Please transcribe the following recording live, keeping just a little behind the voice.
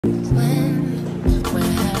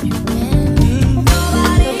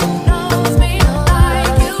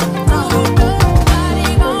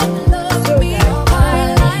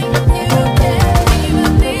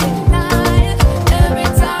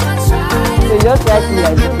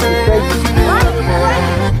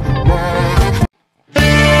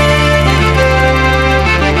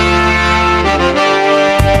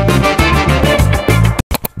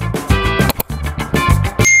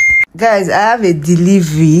Guys, I have a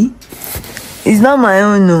delivery. It's not my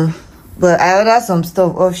own, no, but I ordered some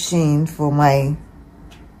stuff off Shein for my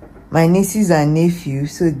nieces and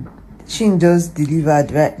nephews. So Shein just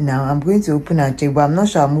delivered right now. I'm going to open and check, but I'm not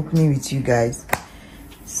sure I'm opening with you guys.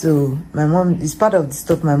 So my mom is part of the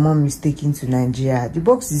stuff my mom is taking to Nigeria. The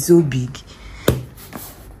box is so big,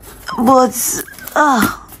 but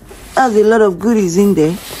there's a lot of goodies in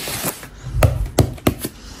there.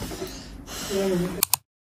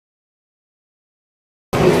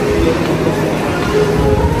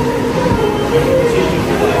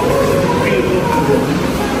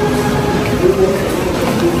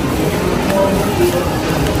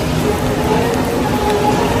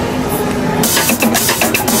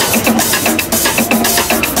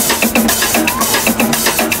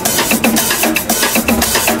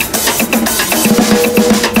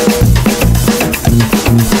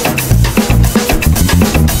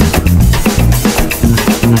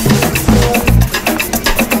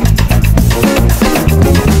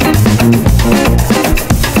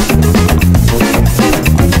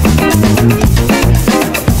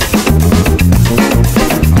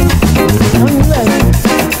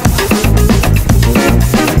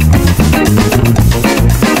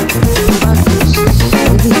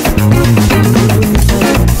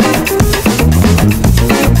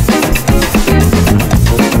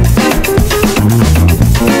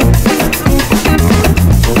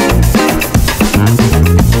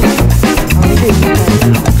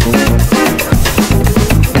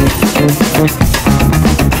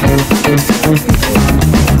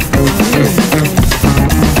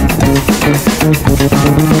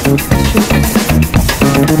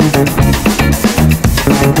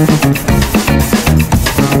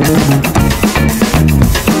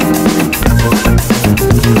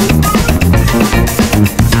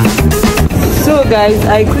 So guys,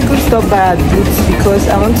 I quickly stopped by at Boots because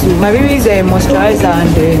I want to, my baby's a moisturizer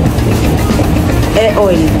and hair oil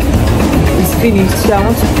is finished, so I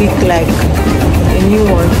want to pick like a new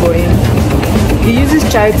one for him. He uses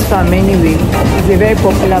Child's Farm anyway. It's a very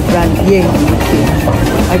popular brand here in the UK.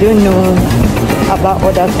 I don't know about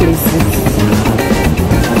other places.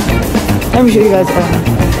 Let me show you guys around.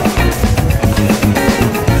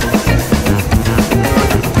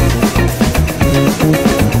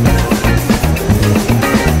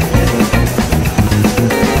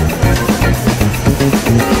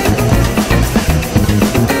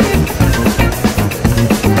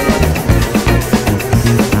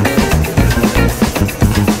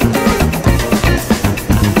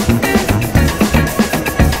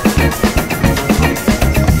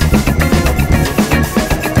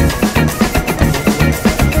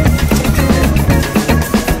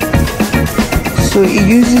 So it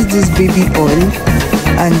uses this baby oil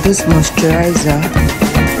and this moisturizer.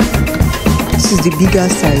 This is the bigger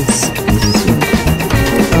size, so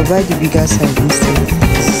I'll buy the bigger size instead.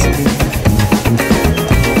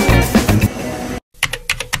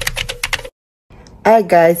 Alright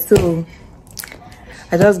guys, so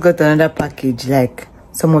I just got another package, like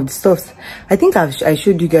some of the stuff I think I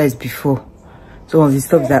showed you guys before. Some of the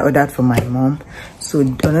stuff that I ordered for my mom. So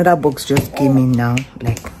another box just came in now.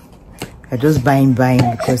 Like I just buying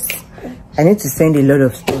because I need to send a lot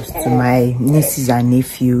of stuff to my nieces and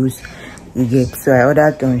nephews. You get, so I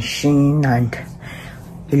ordered on Shein and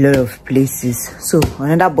a lot of places. So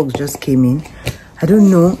another box just came in. I don't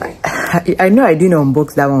know. I know I didn't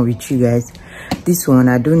unbox that one with you guys. This one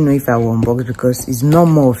I don't know if I will unbox because it's not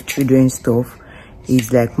more of children's stuff.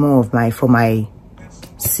 It's like more of for my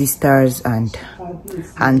sisters and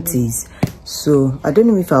aunties. So I don't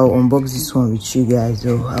know if I'll unbox this one with you guys,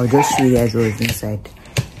 or I'll just show you guys what's inside.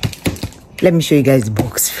 Let me show you guys the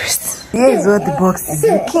box first. Here's what the box is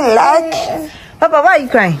looking like. Papa, why are you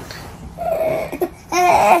crying?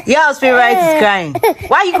 Your house favorite is crying.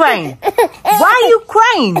 Why are you crying? Why are you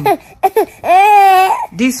crying?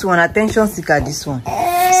 This one, attention seeker, this one.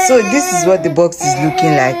 So this is what the box is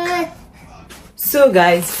looking like. So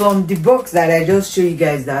guys, from the box that I just showed you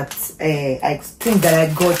guys that I think that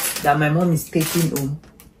I got that my mom is taking home,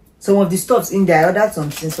 some of the stuffs in there, I ordered some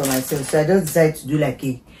things for myself, so I just decided to do like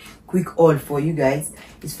a quick haul for you guys.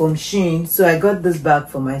 It's from Shein. So I got this bag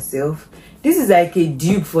for myself. This is like a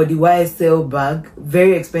dupe for the YSL bag,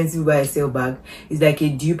 very expensive YSL bag. It's like a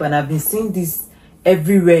dupe, and I've been seeing this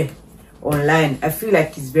everywhere online. I feel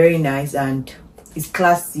like it's very nice and it's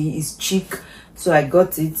classy, it's chic, so I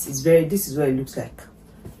got it. It's very, this is what it looks like.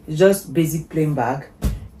 It's just basic plain bag.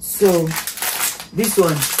 So this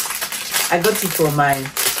one, I got it for my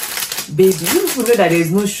baby. You people know that there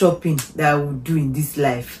is no shopping that I would do in this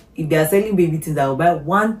life. If they are selling baby things, I will buy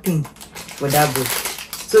one thing for that boy.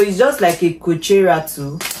 So it's just like a Coachella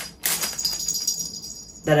too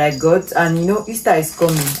that I got, and you know Easter is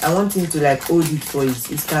coming. I want him to like hold it for his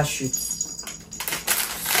Easter shoot.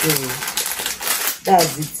 So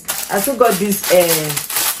that's it. I also got this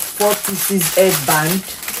 4 pieces headband.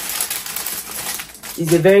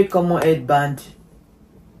 It's a very common headband.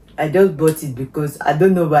 I just bought it because I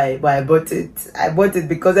don't know why, but I bought it. I bought it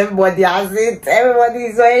because everybody has it. Everybody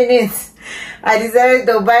is wearing it. I decided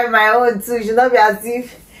to buy my own too. It should not be as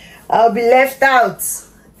if I'll be left out.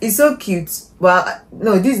 It's so cute. Well,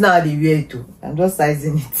 no, this is not how they wear it too. I'm just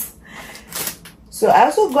sizing it. So I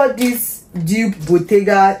also got this dupe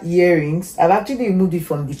Bottega earrings. I've actually removed it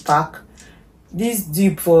from the pack. This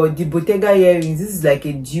dupe for the Bottega earrings, this is like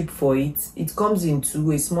a dupe for it. It comes in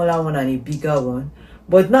two, a smaller one and a bigger one.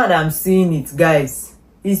 But now that I'm seeing it, guys,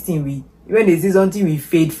 this thing, when they say something we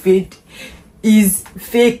fade is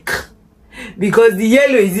fake. Because the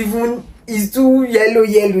yellow is too yellow.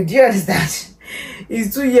 Do you understand?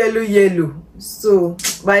 It's too yellow. So,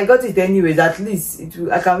 but I got it anyways. At least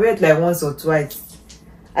I can wear it like once or twice.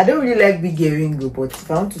 I don't really like big earring, but if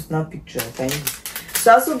I want to snap picture, I can use it.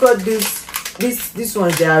 So I also got this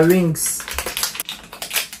ones. They are rings.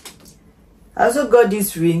 I also got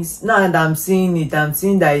these rings. Now that I'm seeing it, I'm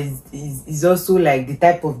seeing that it's also like the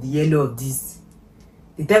type of the yellow of this,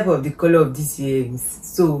 the type of the color of these earrings.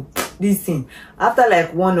 So this thing, after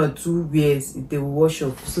like 1 or 2 wears, they will wash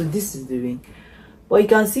off. So this is the ring, but you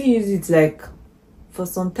can still use it like for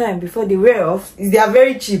some time before they wear off. They are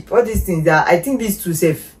very cheap. All these things are, I think this two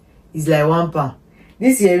safe is like £1.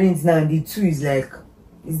 These earrings now, the two is like,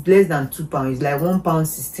 it's less than £2. It's like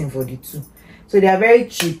 £1.16 for the two. So they are very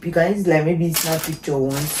cheap. You can use like maybe snap picture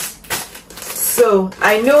once. So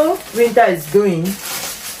I know winter is going,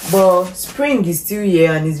 but spring is still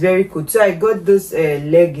here and it's very cold. So I got those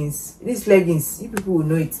leggings. These leggings, you people will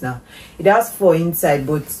know it now. It has 4 inside,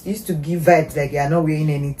 but it used to give vibes like you are not wearing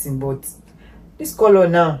anything. But this color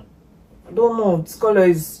now, I don't know. This color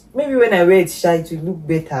is, maybe when I wear it shy, it will look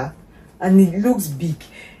better. And it looks big.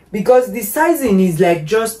 Because the sizing is like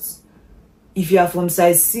just, if you are from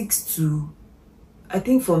size 6 to, I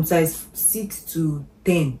think from size 6 to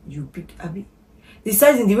 10, you pick the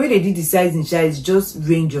sizing. The way they did the sizing is just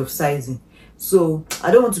range of sizing. So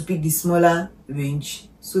I don't want to pick the smaller range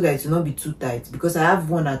so that it will not be too tight, because I have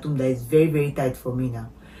one at home that is very tight for me now.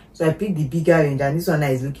 So I picked the bigger range, and this one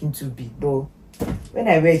is looking too big, but when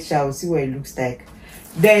I wear it, I will see what it looks like.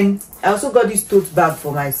 Then I also got this tote bag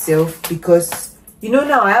for myself, because you know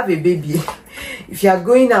now I have a baby. If you are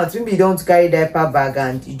going out, maybe you don't want to carry diaper bag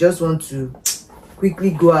and you just want to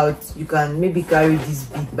quickly go out, you can maybe carry this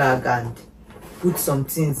big bag and put some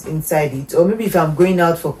things inside it. Or maybe if I'm going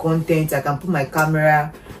out for content, I can put my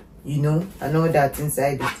camera, you know, and all that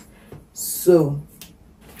inside it. So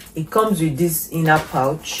it comes with this inner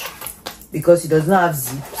pouch because it does not have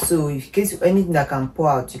zip. So in case of anything that can pour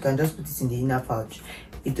out, you can just put it in the inner pouch.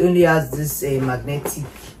 It only has this magnetic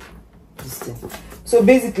this thing. So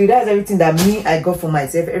basically that's everything that I got for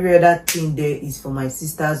myself. Every other thing there is for my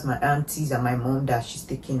sisters, my aunties, and my mom that she's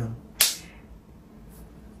taking on.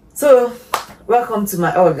 So welcome to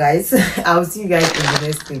my haul, guys. I'll see you guys in the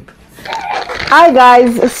next clip. Hi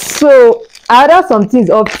guys, so I ordered some things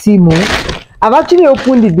off Temu. I've actually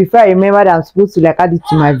opened it before I remember that I'm supposed to like add it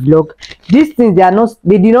to my vlog. These things,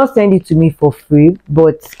 they did not send it to me for free,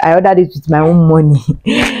 but I ordered it with my own money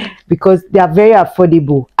because they are very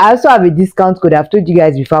affordable. I also have a discount code. I've told you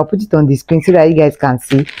guys before. I'll put it on the screen so that you guys can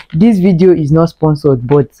see. This video is not sponsored,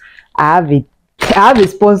 but I have a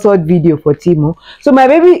sponsored video for Temu. So my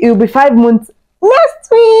baby, it will be 5 months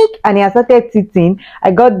next week, and he has started sitting.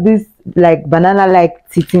 I got this like banana like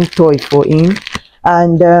sitting toy for him.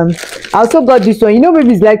 And I also got this one. You know,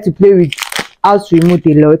 babies like to play with house remote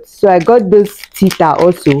a lot, so I got this Tita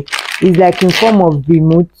also. It's like in form of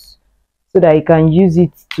remote, so that you can use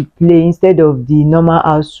it to play instead of the normal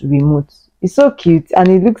house remote. It's so cute, and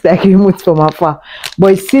it looks like remote from afar,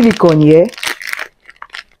 but it's silicone. Yeah,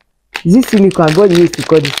 is this silicone? I got the way to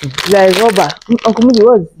call this thing. It's like rubber. Uncle Mudi,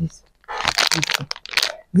 what is this?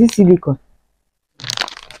 This silicone.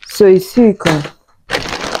 So it's silicone.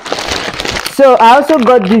 So I also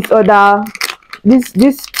got this other, this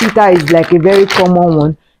Tita is like a very common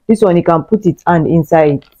one. This one you can put its hand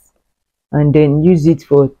inside and then use it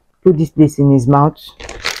for put this place in his mouth.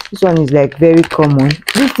 This one is like very common.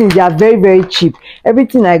 These things, they are very cheap.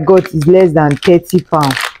 Everything I got is less than 30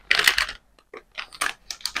 pounds.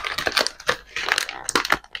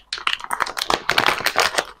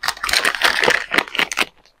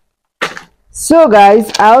 So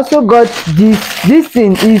guys, I also got this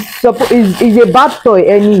thing is a bath toy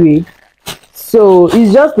anyway, so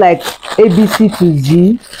it's just like ABC to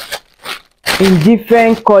Z in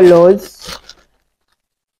different colors.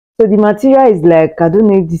 So the material is like, I don't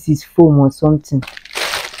know if this is foam or something.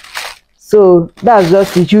 So that's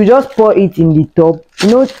just it. You just pour it in the tub. You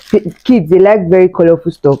know, kids, they like very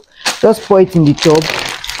colorful stuff. Just pour it in the tub.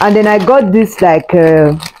 And then I got this like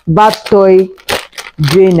bath toy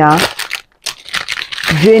drainer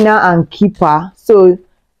and keeper. So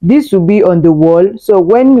this will be on the wall. So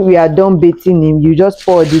when we are done bathing him, you just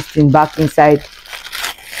pour this thing back inside.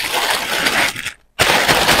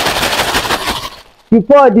 You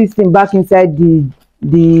pour this thing back inside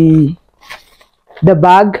the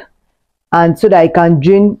bag, and so that it can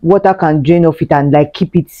drain, water can drain off it and like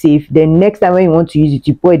keep it safe. Then next time when you want to use it,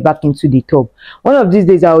 you pour it back into the tub. One of these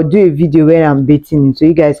days I will do a video where I'm bathing it so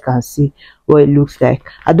you guys can see what it looks like.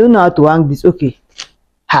 I don't know how to hang this. Okay,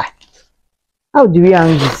 how do we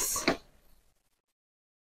hang this?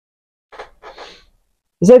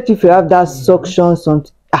 Except if you have that suction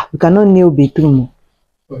something. We cannot nail bathroom.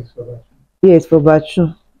 Yes, for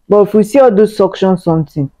bathroom. But if we see all those suction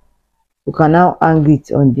something, we can now hang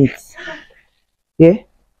it on this. Yeah.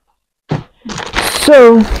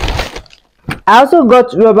 So I also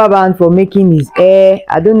got rubber band for making his hair.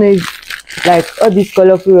 I don't know if like all these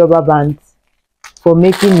colorful rubber bands for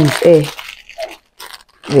making his hair.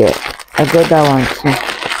 Yeah, I got that one too.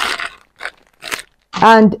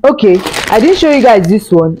 And okay, I didn't show you guys this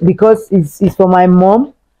one because it's for my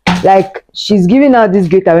mom. Like, she's giving out this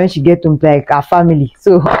grater when she gets to like her family.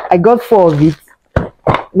 So I got 4 of it.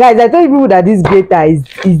 Guys, I told people that this grater is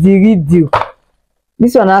the real deal.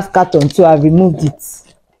 This one has carton, so I removed it.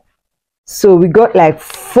 So we got like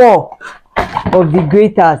 4 of the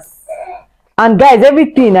graters. And guys,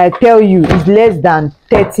 everything I tell you is less than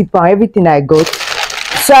 30 pounds. Everything I got.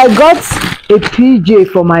 So I got a PJ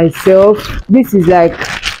for myself. This is like,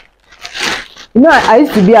 you know, I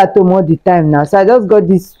used to be at home all the time now. So I just got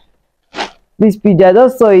this PJ. I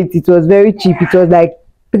just saw it. It was very cheap. It was like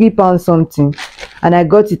 3 pounds something. And I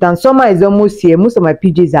got it. And summer is almost here. Most of my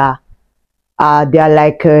PJs they are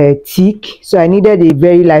like thick. So I needed a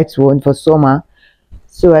very light one for summer.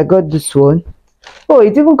 So I got this one. Oh,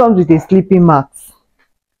 it even comes with a sleeping mask.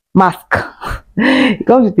 It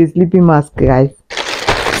comes with a sleeping mask, guys.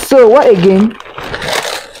 So what again?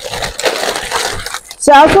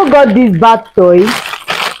 So I also got this bath toy.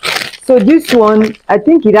 So this one, I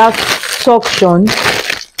think it has suction.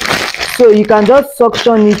 So you can just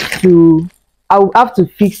suction it to, I will have to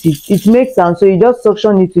fix it. It makes sound, so you just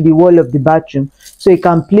suction it to the wall of the bathroom. So you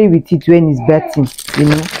can play with it when it's bathing, you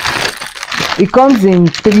know. It comes in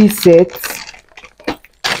 3 sets.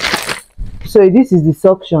 So this is the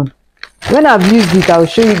suction. When I've used it, I'll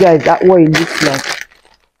show you guys what it looks like.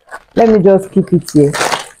 Let me just keep it here.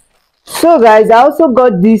 So guys, I also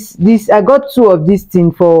got this I got 2 of this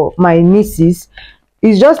thing for my nieces.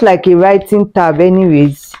 It's just like a writing tab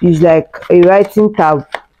anyways. It's like a writing tab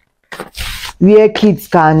where kids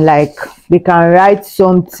can like, they can write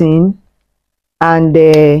something, and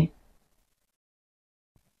it's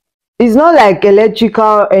not like electrical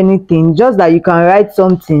or anything, just that you can write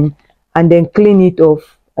something and then clean it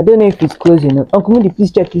off. I don't know if it's close enough. Uncle Moody,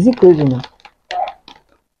 please check, is it close enough?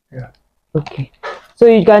 Yeah. Okay. So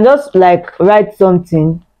you can just like write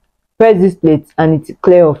something, press this plate, and it's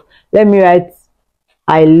clear off. Let me write,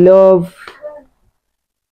 I love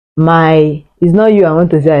my, it's not you I want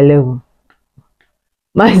to say I love,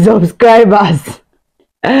 my subscribers.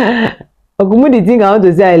 Uncle Moody think I want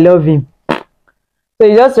to say I love him. So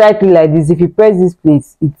you just write it like this. If you press this plate,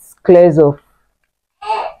 it clears off.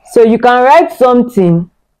 So you can write something,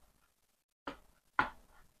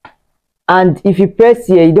 and if you press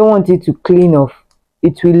here, you don't want it to clean off,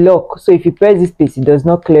 it will lock. So if you press this place, it does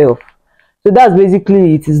not clear off. So that's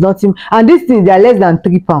basically it. Is nothing. And these things, they are less than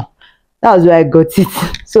 3 pounds. That's why I got it.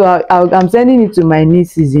 So I'm sending it to my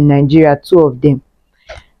nieces in Nigeria, 2 of them.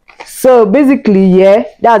 So basically, yeah,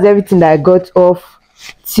 that's everything that I got off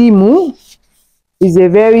Temu. It's a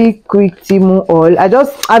very quick Temu haul.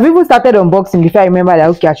 I've even started unboxing before I remember that,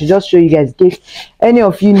 okay, I should just show you guys in case any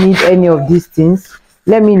of you need any of these things.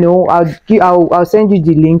 Let me know. I'll send you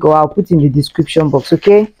the link, or I'll put in the description box.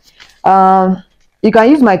 Okay. You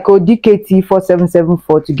can use my code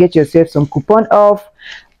DKT4774 to get yourself some coupon off.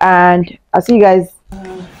 and I'll see you guys.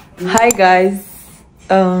 Hi guys,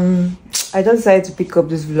 I just decided to pick up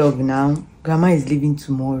this vlog now. Grandma is leaving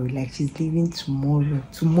tomorrow, like she's leaving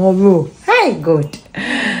tomorrow. Hi God.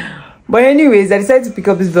 But anyways, I decided to pick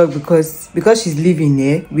up this vlog because she's leaving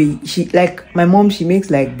here. She like my mom, she makes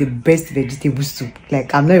like the best vegetable soup.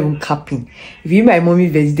 Like I'm not even capping. If you eat my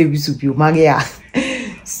mommy's vegetable soup, you marry her.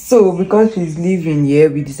 So because she's leaving here,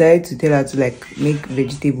 we decided to tell her to like make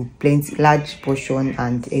vegetable plenty, large portion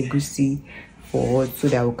and egusi for us so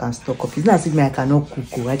that we can stock up. It's not as if I cannot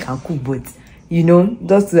cook, I can cook, but you know,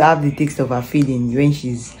 just to have the taste of her feeling when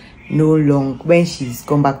she's when she's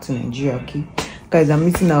come back to Nigeria. Okay guys, I'm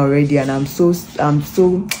missing her already, and I'm so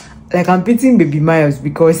like I'm pitying baby Miles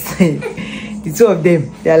because the two of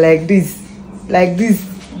them, they're like this,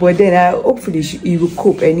 but then hopefully he will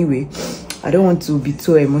cope anyway. I don't want to be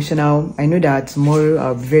too emotional. I know that tomorrow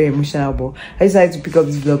I'll be very emotional, but I decided to pick up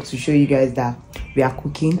this vlog to show you guys that we are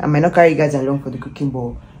cooking. I might not carry you guys along for the cooking,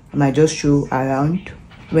 but I might just show around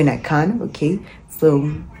when I can. Okay, so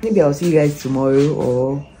maybe I'll see you guys tomorrow,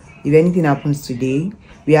 or if anything happens today,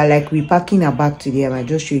 we're packing her bag today. I might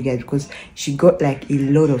just show you guys because she got like a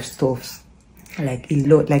lot of stuff, like a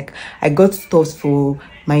lot. Like I got stuff for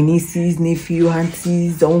my nieces, nephew,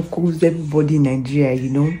 aunties, uncles, everybody in Nigeria, you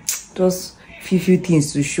know, just few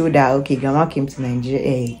things to show that okay, grandma came to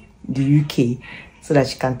Nigeria, the UK, so that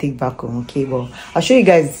she can take back home. Okay, well, I'll show you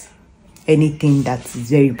guys anything that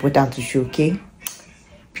is very important to show. Okay,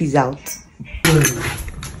 peace out.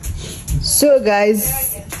 So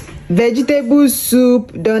guys, vegetable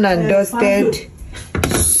soup done and dusted.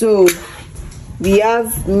 So we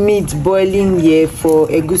have meat boiling here for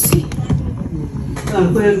egusi.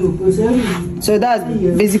 So that's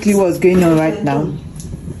basically what's going on right now.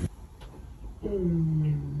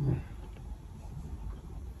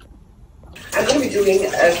 I'm going to be doing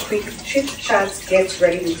a quick chit chat, get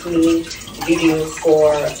ready with me video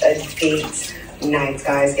for a date night,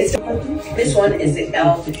 guys. This one is the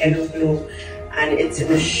Elf Temu, and it's in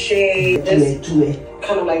the shade. This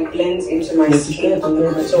kind of like blends into my skin on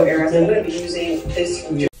the contour area. So I'm going to be using this.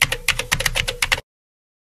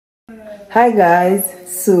 Hi guys,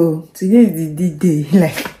 so today is the day.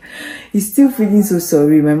 Like, he's still feeling so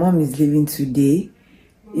sorry. My mom is leaving today.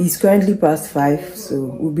 It's currently past 5,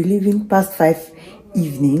 so we'll be leaving past 5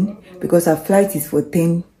 evening because our flight is for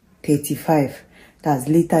 10:35. That's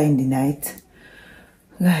later in the night.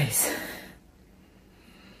 Guys,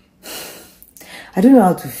 I don't know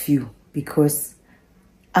how to feel because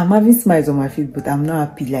I'm having smiles on my face, but I'm not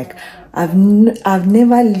happy. Like I've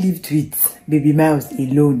never lived with baby Miles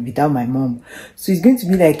alone without my mom, so it's going to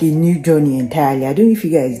be like a new journey entirely. I don't know if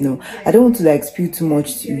you guys know. I don't want to like spill too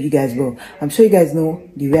much to you guys, but I'm sure you guys know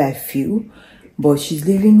the way I feel. But she's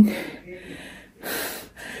leaving.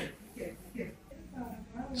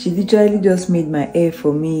 She literally just made my hair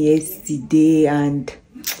for me yesterday, and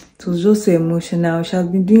it was just so emotional. She has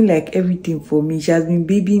been doing like everything for me. She has been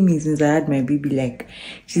babying me since I had my baby. Like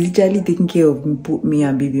she's literally taking care of me, both me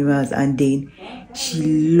and baby Miles, and then she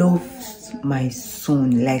loves my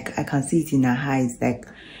son. Like I can see it in her eyes. Like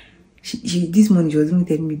she this morning she was even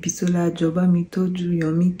telling me, Bisola, Joba mi toju,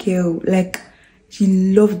 Yomi Kel. Like she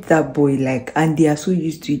loved that boy. Like, and they are so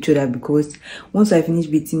used to each other because once I finish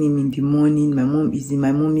beating him in the morning, my mom is in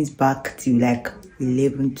my mommy's back till like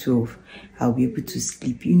 11, 12. I'll be able to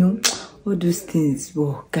sleep, you know, all those things.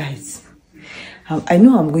 Oh guys, I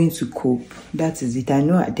know I'm going to cope. That is it. I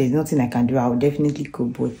know there's nothing I can do. I'll definitely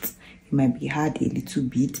cope, but it might be hard a little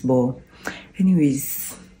bit. But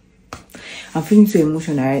anyways, I'm feeling so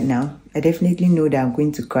emotional right now. I definitely know that I'm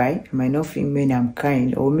going to cry. I might not film when I'm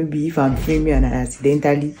crying, or maybe if I'm filming and I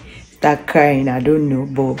accidentally start crying, I don't know,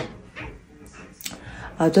 but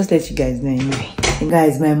I'll just let you guys know anyway. And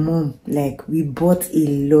guys, my mom, like, we bought a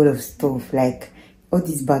lot of stuff, like all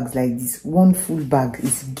these bags, like this one full bag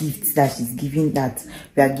is gifts that she's giving, that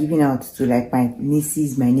we are giving out to like my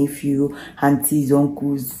nieces, my nephew, aunties,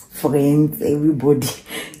 uncles, friends, everybody.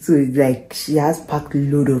 So it's like she has packed a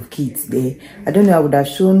load of kits there. I don't know, I would have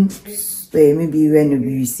shown maybe when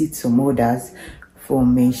we received some orders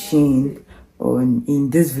from shein in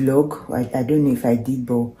this vlog. I don't know if I did,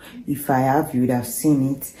 but if I have, you would have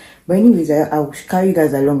seen it. But anyways, I'll carry you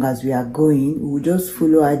guys along as we are going. We'll just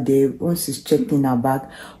follow her there. Once she's checked in her bag,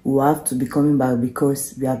 we'll have to be coming back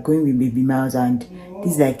because we are going with baby Miles, and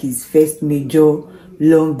this is like his first major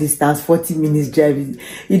long distance 40 minutes drive.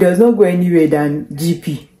 He does not go anywhere than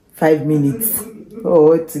GP 5 minutes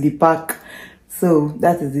or to the park. So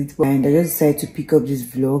that is it. And I just decided to pick up this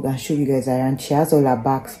vlog and show you guys around. She has all her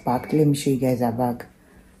bags packed. Let me show you guys her bag.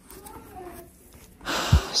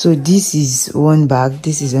 So this is one bag,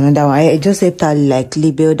 this is another one. I just helped her like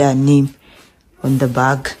label her name on the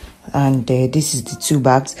bag, and this is the 2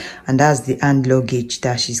 bags, and that's the hand luggage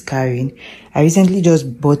that she's carrying. I recently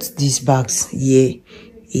just bought these bags here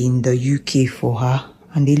in the UK for her,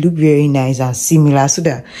 and they look very nice and similar, so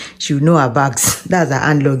that she will know her bags. That's her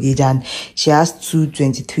hand luggage, and she has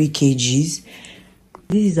 223 kgs.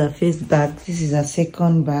 This is her first bag, this is her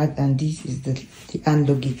second bag, and this is the hand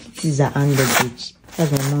luggage. This is her hand luggage. That's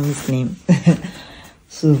my mom's name.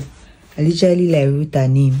 So I literally like wrote her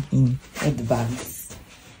name in all the bags.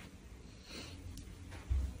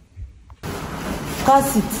 Car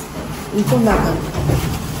seat. You come back.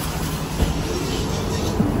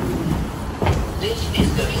 This is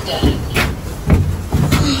going down.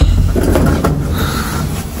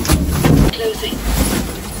 Closing.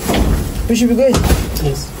 We should be going.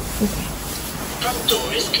 Yes. Okay. Front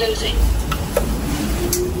door is closing.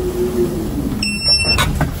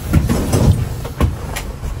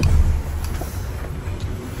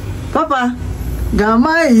 Papa,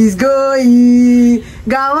 Grandma is going.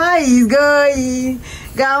 Grandma is going.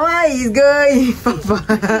 Grandma is going.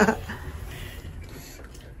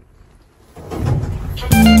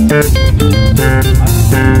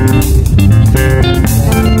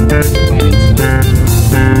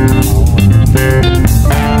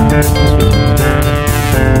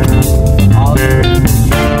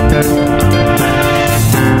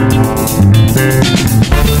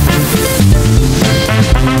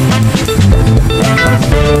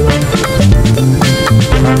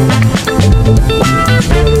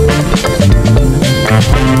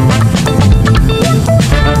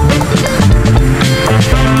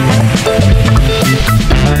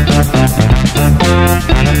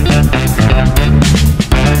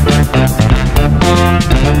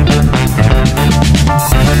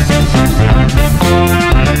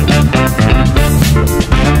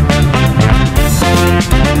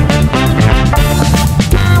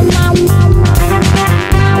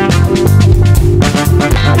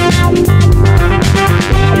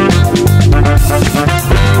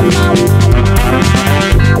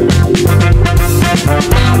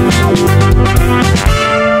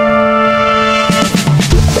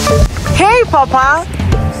 Papa.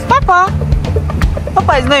 Papa,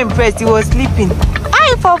 Papa is not impressed. He was sleeping.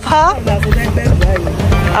 Hi, Papa.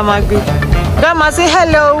 I'm agree. Grandma, say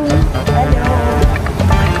hello.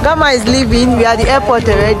 Hello. Grandma is leaving. We are at the airport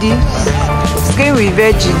already. She's going with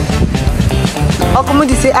Virgin.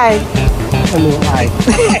 Okumudi, say hi. Hello, hi.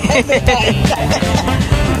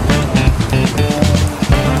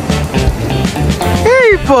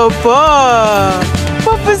 Hey, Papa.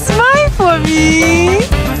 Papa, smile for me.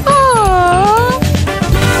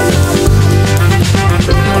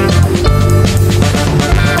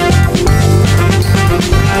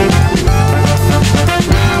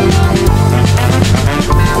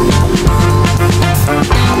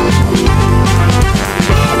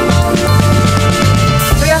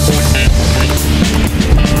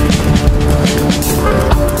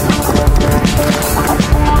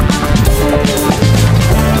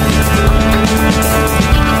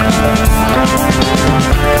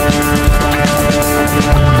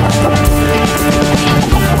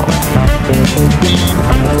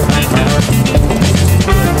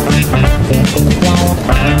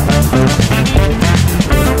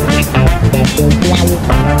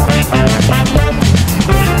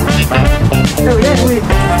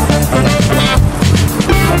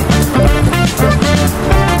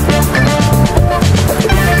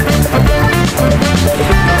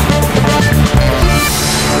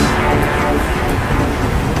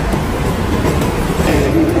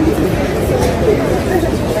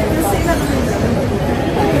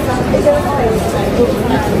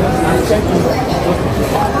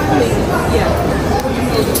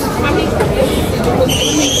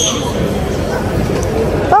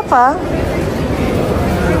 Papa.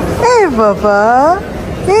 Hey, Papa.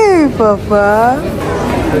 Hey, Papa.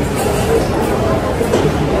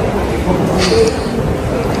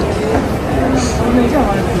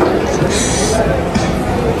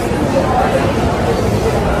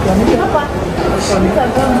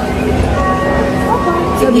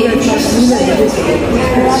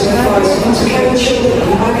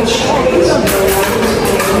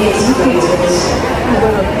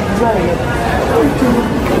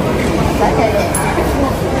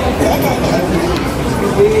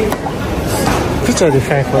 Picture the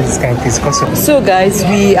fine for this kind of discussion. So guys,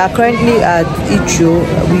 we are currently at Icho.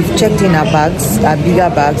 We've checked in our bags, our bigger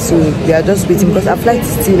bags, so we are just waiting because our flight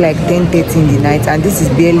is still like 10:30 in the night, and this is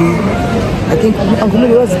barely, I think, Uncle,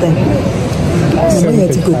 what's the time?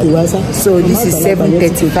 So this is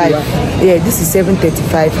 7:35. Yeah, this is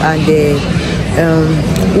 7:35, and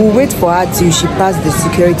we'll wait for her till she pass the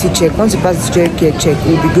security check. Once you pass the security check,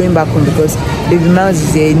 we'll be going back home because baby Miles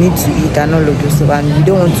is there, need to eat and all of those stuff, and we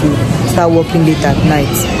don't want to start working late at night.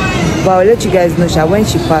 But I'll let you guys know, when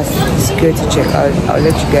she passed the security check, I'll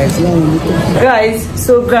let you guys know. Guys,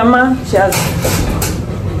 so grandma, she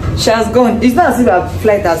has gone. It's not as if our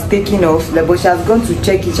flight has taken off, but she has gone to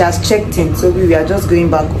check it. She has checked in, so we are just going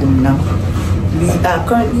back home now. We are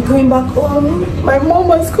currently going back home. My mom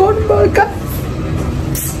has gone back.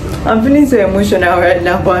 I'm feeling so emotional right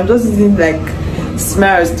now, but I'm just using like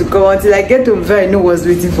smiles to come until I get home. I know what's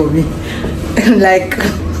waiting for me. Like.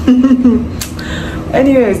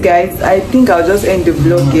 Anyways guys, I think I'll just end the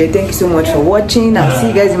vlog here. Thank you so much for watching. I'll see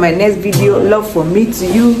you guys in my next video. Love from me to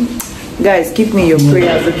you guys. Keep me in your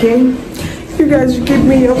prayers, okay? You guys should keep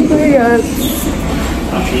me in your prayers.